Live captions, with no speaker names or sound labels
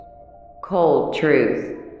Cold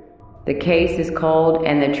truth. The case is cold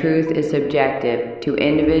and the truth is subjective to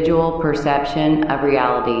individual perception of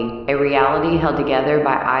reality, a reality held together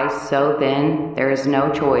by ice so thin there is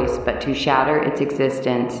no choice but to shatter its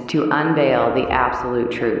existence to unveil the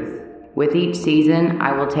absolute truth. With each season,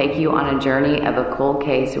 I will take you on a journey of a cold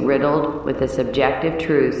case riddled with the subjective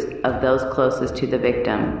truths of those closest to the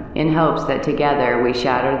victim, in hopes that together we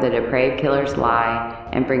shatter the depraved killer's lie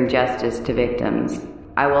and bring justice to victims.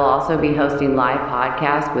 I will also be hosting live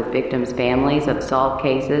podcasts with victims' families of solved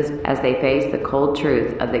cases as they face the cold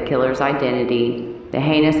truth of the killer's identity, the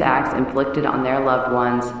heinous acts inflicted on their loved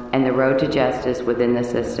ones, and the road to justice within the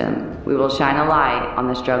system. We will shine a light on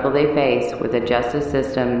the struggle they face with a justice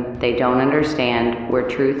system they don't understand, where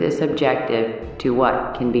truth is subjective to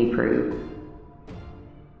what can be proved.